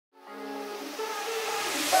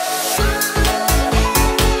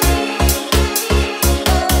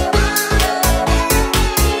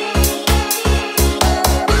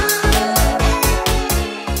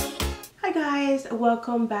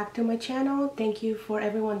welcome back to my channel. Thank you for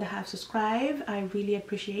everyone that have subscribed. I really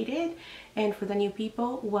appreciate it. And for the new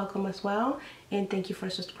people, welcome as well, and thank you for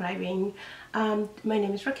subscribing. My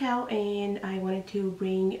name is Raquel, and I wanted to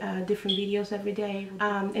bring different videos every day.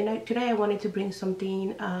 Today I wanted to bring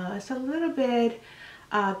something it's a little bit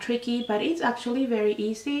tricky, but it's actually very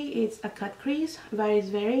easy. It's a cut crease, but it's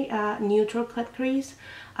very neutral cut crease.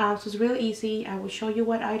 So it's really easy. I will show you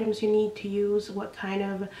what items you need to use, what kind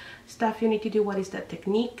of stuff you need to do, what is the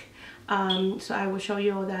technique. So I will show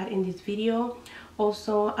you all that in this video.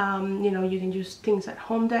 Also, you know, you can use things at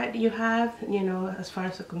home that you have, you know, as far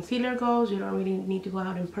as the concealer goes. You don't really need to go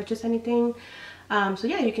out and purchase anything. So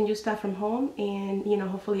yeah, you can use stuff from home and, you know,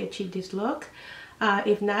 hopefully achieve this look.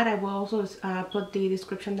 If not, I will also put the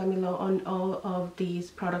description down below on all of these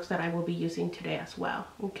products that I will be using today as well.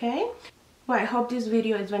 Okay? Well, I hope this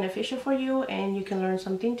video is beneficial for you and you can learn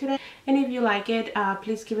something today. And if you like it,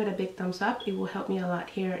 please give it a big thumbs up. It will help me a lot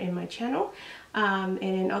here in my channel.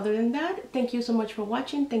 And other than that, thank you so much for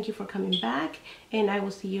watching. Thank you for coming back. And I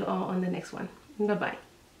will see you all on the next one. Bye-bye.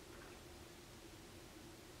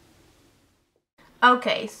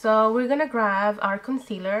 Okay, so we're gonna grab our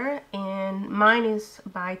concealer, and mine is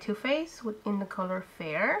by Too Faced in the color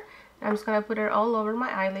Fair. I'm just gonna put it all over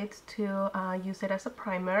my eyelids to use it as a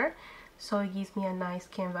primer, so it gives me a nice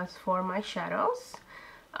canvas for my shadows.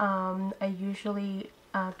 I usually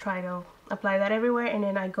try to apply that everywhere, and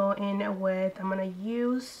then I go in with, I'm gonna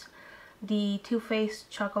use the Too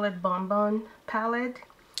Faced Chocolate Bonbon palette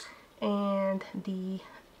and the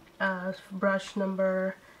brush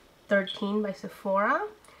number 13 by Sephora,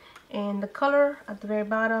 and the color at the very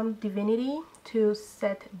bottom, Divinity, to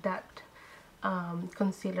set that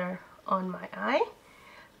concealer on my eye.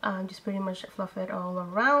 Just pretty much fluff it all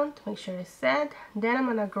around to make sure it's set. Then I'm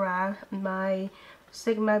gonna grab my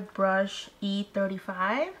Sigma brush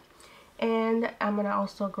E35, and I'm gonna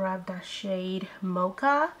also grab the shade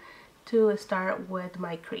Mocha to start with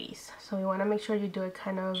my crease. So you want to make sure you do it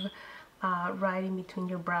kind of right in between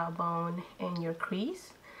your brow bone and your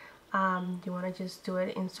crease. You want to just do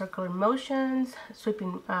it in circular motions,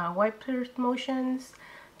 sweeping wiper motions,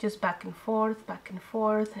 just back and forth,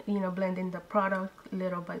 you know, blending the product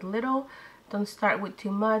little by little. Don't start with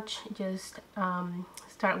too much, just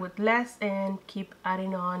start with less and keep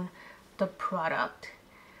adding on the product.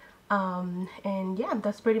 And yeah,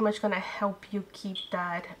 that's pretty much gonna help you keep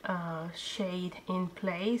that shade in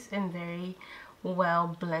place and very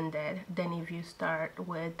well blended than if you start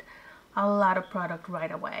with a lot of product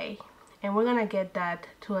right away. And we're gonna get that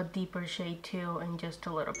to a deeper shade too in just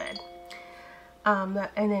a little bit. And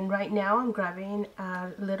then right now I'm grabbing a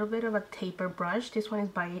little bit of a taper brush. This one is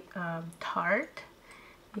by Tarte.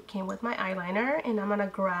 It came with my eyeliner, and I'm gonna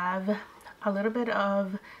grab a little bit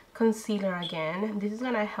of concealer again. This is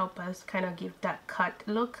gonna help us kind of give that cut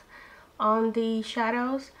look on the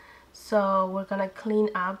shadows. So we're gonna clean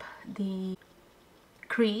up the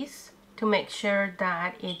crease to make sure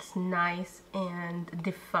that it's nice and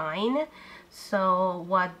defined. So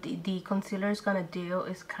what the concealer is gonna do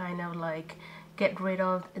is kind of like get rid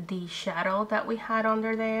of the shadow that we had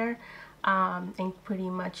under there, and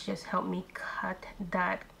pretty much just help me cut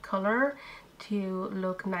that color to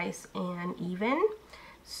look nice and even,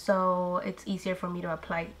 so it's easier for me to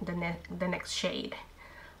apply the next shade.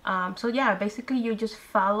 So yeah, basically you just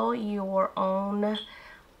follow your own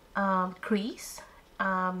crease,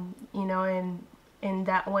 you know, and in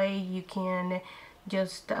that way you can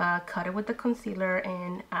just cut it with the concealer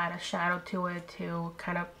and add a shadow to it to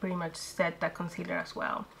kind of pretty much set that concealer as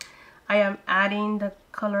well. I am adding the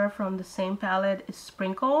color from the same palette, it's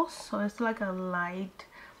Sprinkles, so it's like a light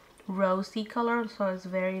rosy color, so it's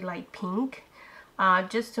very light pink,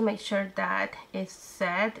 just to make sure that it's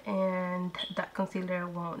set and that concealer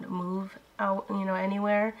won't move out, you know,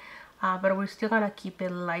 anywhere, but we're still gonna keep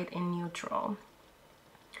it light and neutral.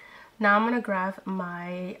 Now I'm gonna grab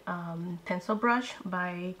my pencil brush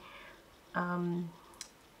by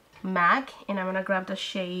MAC, and I'm gonna grab the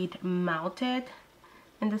shade Melted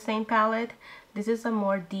in the same palette. This is a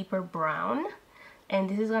more deeper brown, and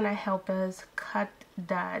this is gonna help us cut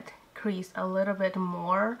that crease a little bit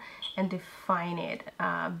more and define it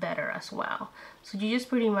better as well. So you just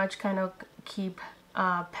pretty much kind of keep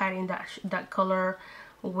patting that color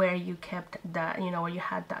where you kept that, you know, where you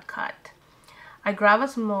had that cut. I grab a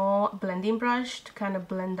small blending brush to kind of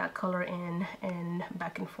blend that color in and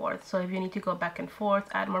back and forth. So if you need to go back and forth,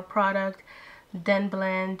 add more product, then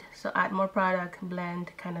blend. So add more product,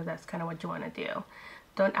 blend, kind of, that's kind of what you want to do.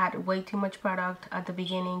 Don't add way too much product at the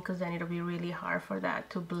beginning, because then it'll be really hard for that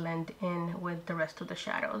to blend in with the rest of the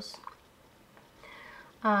shadows.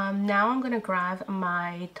 Now I'm going to grab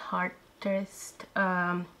my Tarte Tarteist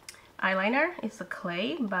eyeliner. It's a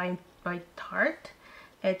clay by Tarte.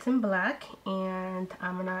 It's in black, and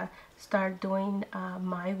I'm gonna start doing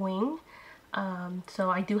my wing.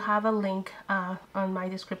 So I do have a link on my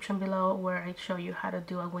description below where I show you how to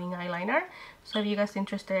do a wing eyeliner. So if you guys are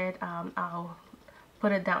interested, I'll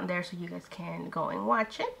put it down there so you guys can go and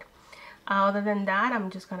watch it. Other than that,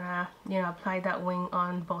 I'm just gonna, you know, apply that wing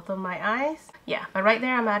on both of my eyes. Yeah, but right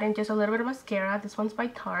there I'm adding just a little bit of mascara. This one's by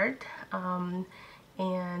Tarte,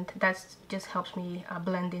 and that just helps me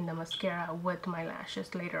blend in the mascara with my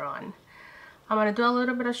lashes later on. I'm gonna do a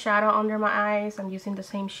little bit of shadow under my eyes. I'm using the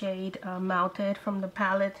same shade, Melted, from the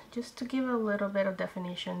palette, just to give a little bit of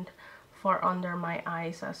definition for under my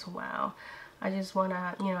eyes as well. I just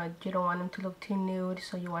wanna, you know, you don't want them to look too nude,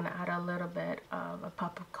 so you wanna add a little bit of a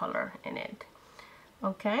pop of color in it.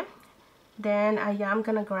 Okay, then I am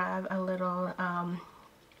gonna grab a little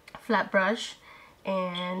flat brush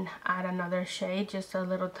and add another shade, just a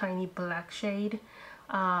little tiny black shade,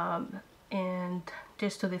 and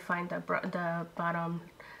just to define the bottom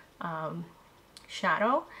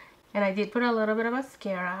shadow. And I did put a little bit of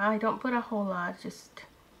mascara. I don't put a whole lot,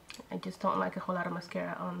 I just don't like a whole lot of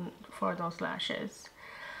mascara on for those lashes.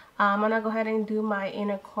 I'm gonna go ahead and do my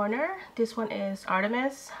inner corner. This one is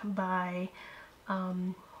Artemis by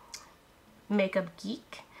Makeup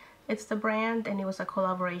Geek. It's the brand, and it was a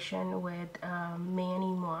collaboration with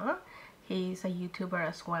Manny Moi. He's a YouTuber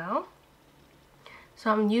as well.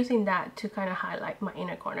 So I'm using that to kind of highlight my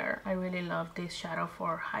inner corner. I really love this shadow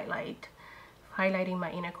for highlighting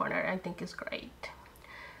my inner corner. I think it's great.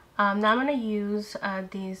 Now I'm going to use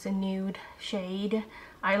this nude shade,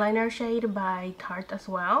 eyeliner shade by Tarte as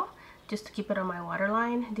well, just to keep it on my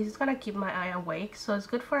waterline. This is going to keep my eye awake, so it's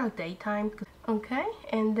good for a daytime. Okay,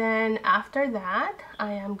 and then after that,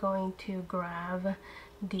 I am going to grab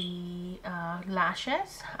the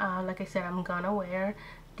lashes. Like I said, I'm gonna wear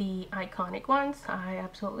the iconic ones. I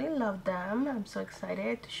absolutely love them. I'm so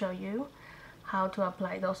excited to show you how to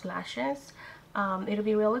apply those lashes. It'll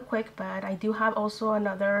be really quick, but I do have also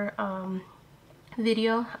another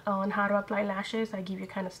video on how to apply lashes. I give you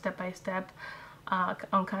kind of step by step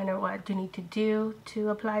on kind of what you need to do to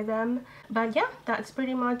apply them. But yeah, that's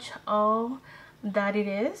pretty much all that it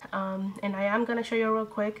is. And I am gonna show you real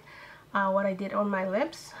quick what I did on my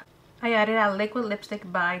lips. I added a liquid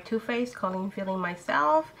lipstick by Too Faced called Feeling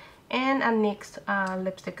Myself, and a NYX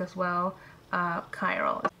lipstick as well,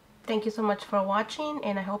 Cairo. Thank you so much for watching,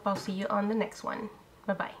 and I hope I'll see you on the next one.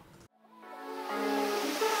 Bye bye.